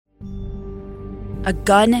a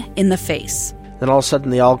gun in the face. Then all of a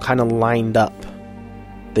sudden, they all kind of lined up.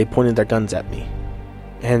 They pointed their guns at me.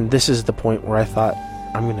 And this is the point where I thought,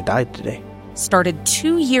 I'm going to die today. Started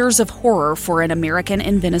 2 years of horror for an American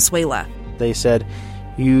in Venezuela. They said,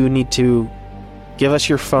 you need to give us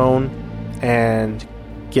your phone and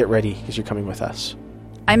get ready because you're coming with us.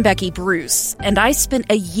 I'm Becky Bruce, and I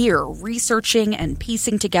spent a year researching and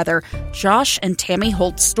piecing together Josh and Tammy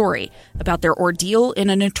Holt's story about their ordeal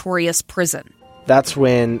in a notorious prison. That's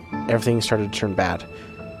when everything started to turn bad.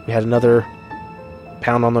 We had another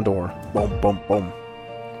pound on the door. Boom, boom, boom.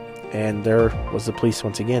 And there was the police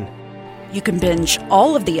once again. You can binge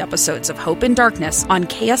all of the episodes of Hope in Darkness on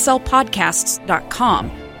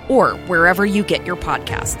KSLpodcasts.com or wherever you get your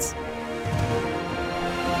podcasts.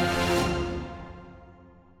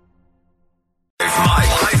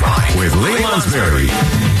 With Lee Lonsberry.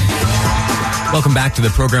 Welcome back to the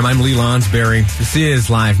program. I'm Lee Lonsberry. This is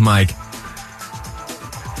Live Mike.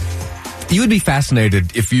 You would be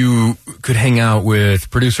fascinated if you could hang out with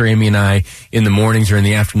producer Amy and I in the mornings or in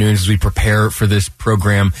the afternoons as we prepare for this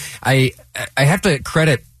program. I have to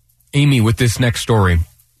credit Amy with this next story.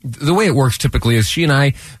 The way it works typically is she and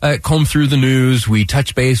I comb through the news, we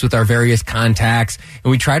touch base with our various contacts, and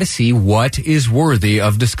we try to see what is worthy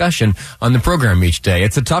of discussion on the program each day.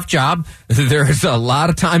 It's a tough job. There is a lot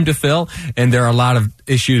of time to fill, and there are a lot of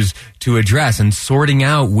issues to address, and sorting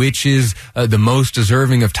out which is the most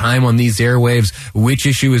deserving of time on these airwaves, which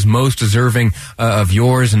issue is most deserving of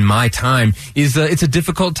yours and my time, is it's a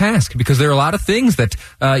difficult task because there are a lot of things that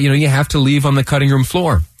you have to leave on the cutting room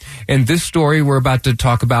floor. And this story we're about to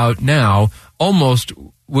talk about now almost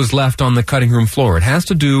was left on the cutting room floor. It has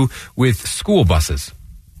to do with school buses.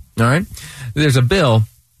 All right? There's a bill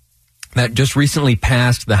that just recently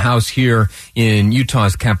passed the House here in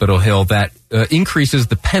Utah's Capitol Hill that increases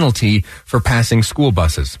the penalty for passing school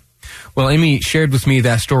buses. Well, Amy shared with me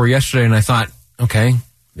that story yesterday, and I thought, okay,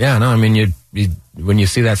 yeah, no, I mean, when you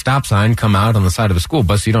see that stop sign come out on the side of a school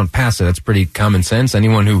bus, you don't pass it. That's pretty common sense.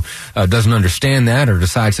 Anyone who doesn't understand that or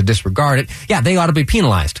decides to disregard it, yeah, they ought to be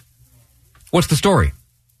penalized. What's the story?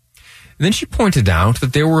 And then she pointed out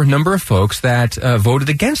that there were a number of folks that voted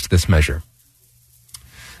against this measure.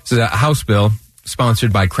 This is a House bill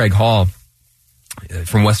sponsored by Craig Hall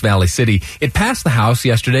from West Valley City. It passed the House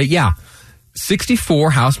yesterday. Yeah,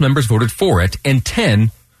 64 House members voted for it and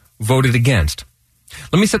 10 voted against.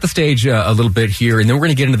 Let me set the stage a little bit here, and then we're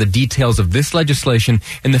going to get into the details of this legislation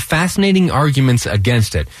and the fascinating arguments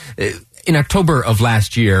against it. In October of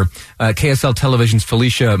last year, KSL Television's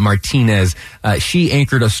Felicia Martinez, she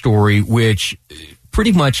anchored a story which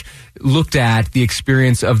pretty much looked at the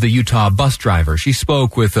experience of the Utah bus driver. She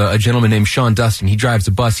spoke with a gentleman named Sean Dustin. He drives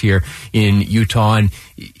a bus here in Utah, and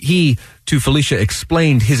he, to Felicia,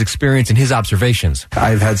 explained his experience and his observations.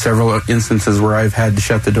 I've had several instances where I've had to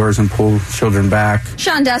shut the doors and pull children back.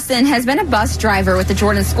 Sean Dustin has been a bus driver with the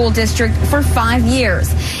Jordan School District for 5 years,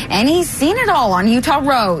 and he's seen it all on Utah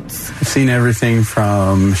roads. I've seen everything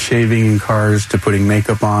from shaving in cars to putting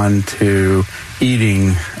makeup on to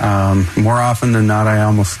eating. More often than not,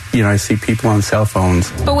 I see people on cell phones.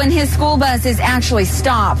 But when his school bus is actually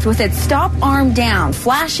stopped with its stop arm down,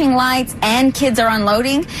 flashing lights, and kids are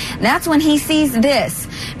unloading, that's when he sees this.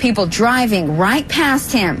 People driving right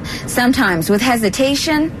past him, sometimes with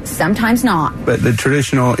hesitation, sometimes not. But the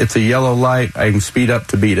traditional, it's a yellow light, I can speed up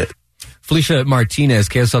to beat it. Felicia Martinez,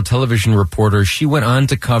 KSL television reporter, she went on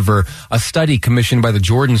to cover a study commissioned by the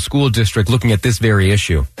Jordan School District looking at this very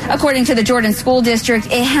issue. According to the Jordan School District,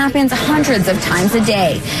 it happens hundreds of times a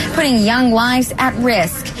day, putting young lives at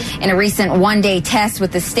risk. In a recent one-day test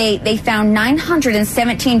with the state, they found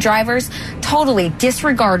 917 drivers totally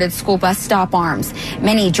disregarded school bus stop arms.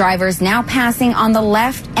 Many drivers now passing on the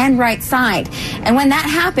left and right side. And when that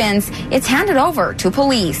happens, it's handed over to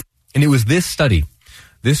police. And it was this study,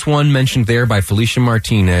 this one mentioned there by Felicia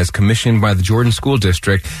Martinez, commissioned by the Jordan School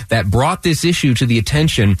District, that brought this issue to the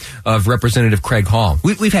attention of Representative Craig Hall.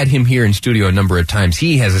 We've had him here in studio a number of times.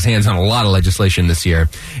 He has his hands on a lot of legislation this year.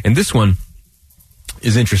 And this one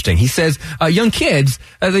is interesting. He says, young kids,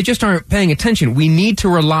 they just aren't paying attention. We need to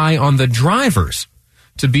rely on the drivers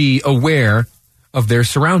to be aware of their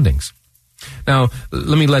surroundings. Now,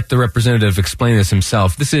 let me let the representative explain this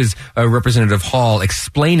himself. This is Representative Hall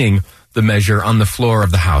explaining the measure on the floor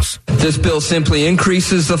of the House. This bill simply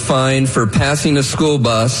increases the fine for passing a school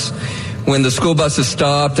bus when the school bus is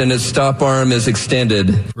stopped and its stop arm is extended.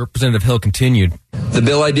 Representative Hill continued. The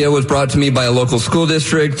bill idea was brought to me by a local school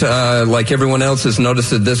district. Like everyone else has noticed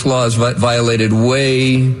that this law is violated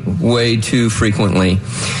way too frequently.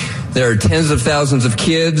 There are tens of thousands of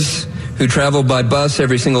kids who travel by bus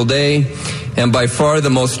every single day, And by far the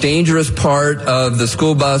most dangerous part of the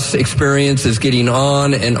school bus experience is getting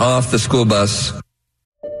on and off the school bus.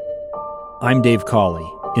 I'm Dave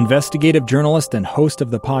Cawley, investigative journalist and host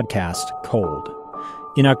of the podcast Cold.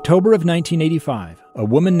 In October of 1985, a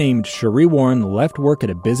woman named Cherie Warren left work at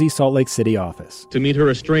a busy Salt Lake City office to meet her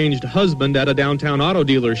estranged husband at a downtown auto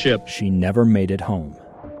dealership. She never made it home.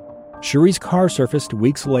 Cherie's car surfaced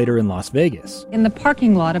weeks later in Las Vegas. In the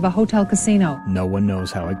parking lot of a hotel casino. No one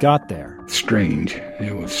knows how it got there. Strange.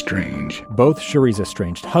 It was strange. Both Cherie's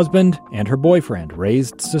estranged husband and her boyfriend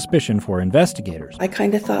raised suspicion for investigators. I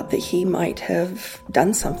kind of thought that he might have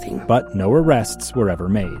done something. But no arrests were ever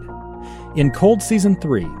made. In Cold Season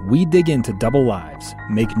 3, we dig into double lives,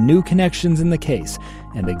 make new connections in the case,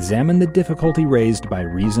 and examine the difficulty raised by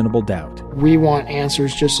reasonable doubt. We want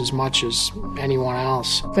answers just as much as anyone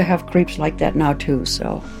else. They have creeps like that now too,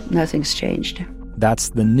 so nothing's changed. That's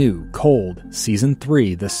the new Cold Season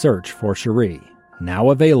 3, The Search for Cherie,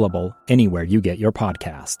 now available anywhere you get your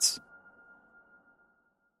podcasts.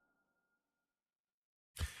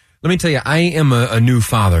 Let me tell you, I am a new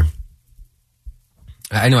father.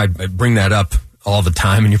 I know I bring that up all the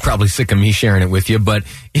time, and you're probably sick of me sharing it with you, but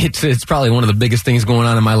it's probably one of the biggest things going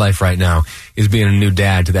on in my life right now is being a new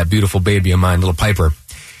dad to that beautiful baby of mine, little Piper.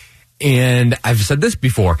 And I've said this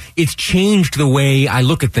before, it's changed the way I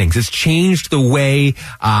look at things. It's changed the way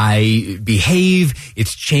I behave.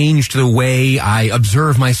 It's changed the way I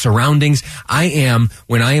observe my surroundings. I am,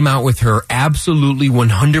 when I am out with her, absolutely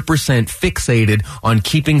 100% fixated on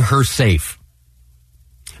keeping her safe.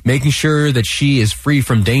 Making sure that she is free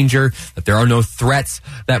from danger, that there are no threats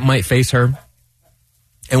that might face her.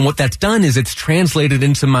 And what that's done is it's translated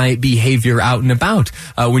into my behavior out and about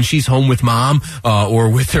when she's home with mom or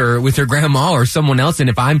with her grandma or someone else. And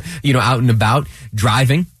if I'm out and about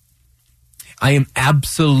driving, I am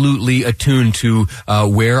absolutely attuned to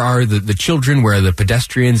where are the children, where are the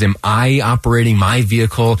pedestrians, am I operating my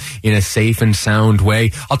vehicle in a safe and sound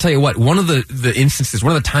way? I'll tell you what, one of the instances,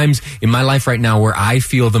 one of the times in my life right now where I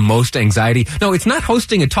feel the most anxiety, no, it's not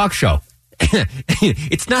hosting a talk show.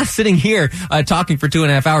 It's not sitting here talking for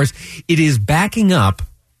 2.5 hours. It is backing up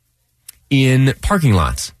in parking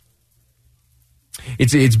lots.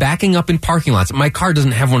 It's backing up in parking lots. My car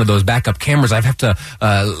doesn't have one of those backup cameras. I have to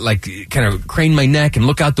kind of crane my neck and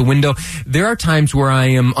look out the window. There are times where I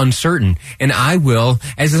am uncertain, and I will,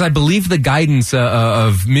 as I believe the guidance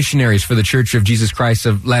of missionaries for the Church of Jesus Christ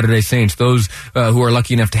of Latter-day Saints, those who are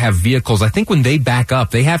lucky enough to have vehicles. I think when they back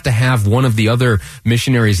up, they have to have one of the other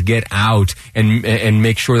missionaries get out and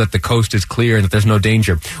make sure that the coast is clear and that there's no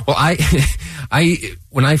danger. Well,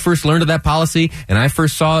 when I first learned of that policy and I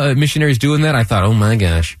first saw missionaries doing that, I thought, oh my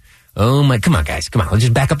gosh. Come on guys, come on. Let's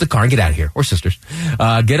just back up the car and get out of here. Or sisters.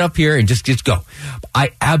 Get up here and just go.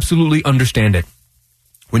 I absolutely understand it.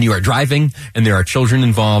 When you are driving and there are children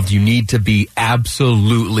involved, you need to be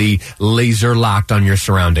absolutely laser locked on your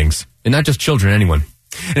surroundings. And not just children, anyone.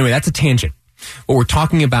 Anyway, that's a tangent. What we're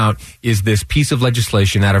talking about is this piece of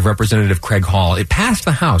legislation out of Representative Craig Hall. It passed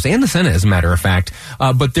the House and the Senate, as a matter of fact,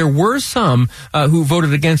 but there were some who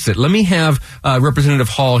voted against it. Let me have Representative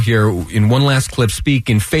Hall here in one last clip speak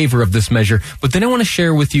in favor of this measure, but then I want to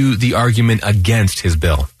share with you the argument against his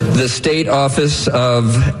bill. The State Office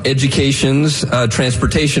of Education's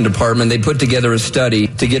Transportation Department, they put together a study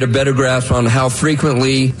to get a better grasp on how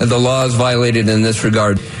frequently the law is violated in this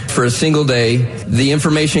regard. For a single day, the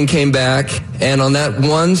information came back, and on that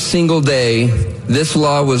one single day, this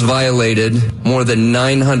law was violated more than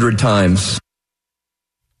 900 times.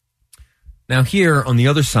 Now here, on the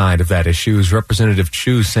other side of that issue, is Representative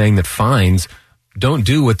Chu saying that fines don't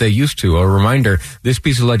do what they used to. A reminder, this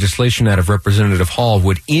piece of legislation out of Representative Hall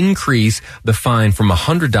would increase the fine from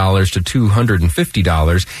 $100 to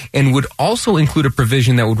 $250 and would also include a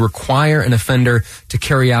provision that would require an offender to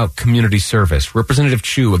carry out community service. Representative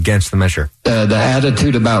Chu against the measure. The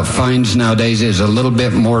attitude about fines nowadays is a little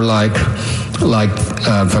bit more like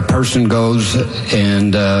if a person goes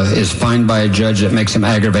and is fined by a judge, that makes him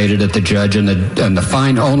aggravated at the judge, and the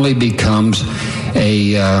fine only becomes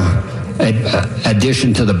a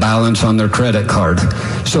addition to the balance on their credit card.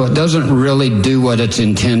 So it doesn't really do what it's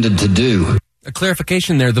intended to do. A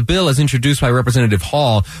clarification there, the bill as introduced by Representative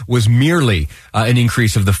Hall was merely an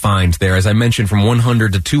increase of the fines there, as I mentioned, from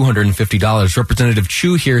 $100 to $250. Representative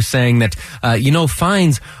Chu here saying that,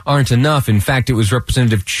 fines aren't enough. In fact, it was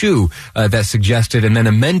Representative Chu that suggested and then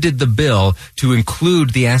amended the bill to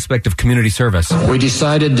include the aspect of community service. We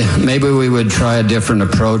decided maybe we would try a different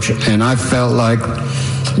approach, and I felt like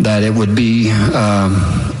that it would be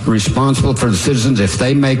responsible for the citizens if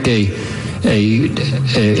they make a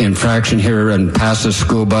infraction here and pass a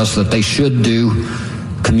school bus, that they should do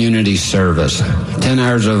community service. 10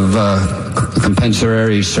 hours of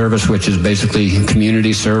compensatory service, which is basically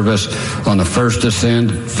community service on the first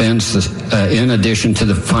offense, in addition to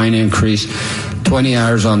the fine increase, 20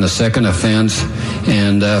 hours on the second offense,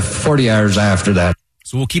 and 40 hours after that.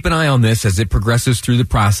 So we'll keep an eye on this as it progresses through the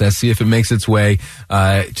process, see if it makes its way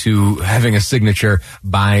to having a signature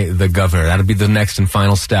by the governor. That'll be the next and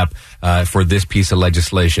final step for this piece of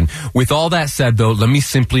legislation. With all that said, though, let me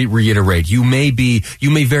simply reiterate. You may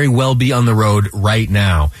very well be on the road right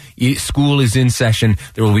now. School is in session.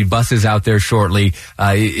 There will be buses out there shortly.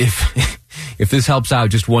 If this helps out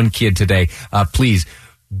just one kid today, please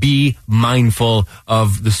be mindful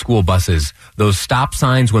of the school buses. Those stop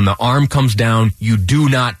signs, when the arm comes down, you do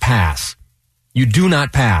not pass. You do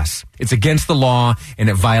not pass. It's against the law and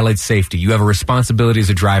it violates safety. You have a responsibility as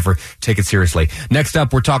a driver. Take it seriously. Next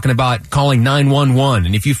up, we're talking about calling 911.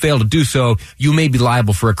 And if you fail to do so, you may be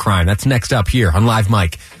liable for a crime. That's next up here on Live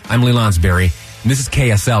Mike. I'm Lee Lonsberry, and this is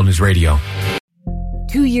KSL News Radio.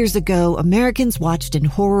 2 years ago, Americans watched in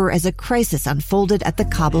horror as a crisis unfolded at the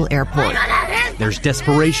Kabul airport. There's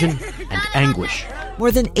desperation and anguish.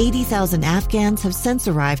 More than 80,000 Afghans have since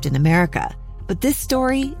arrived in America, but this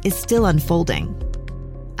story is still unfolding.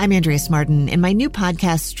 I'm Andrea Smartin. In my new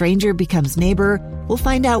podcast, Stranger Becomes Neighbor, we'll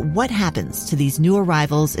find out what happens to these new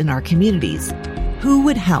arrivals in our communities. Who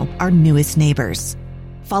would help our newest neighbors?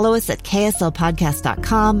 Follow us at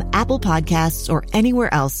kslpodcast.com, Apple Podcasts, or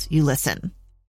anywhere else you listen.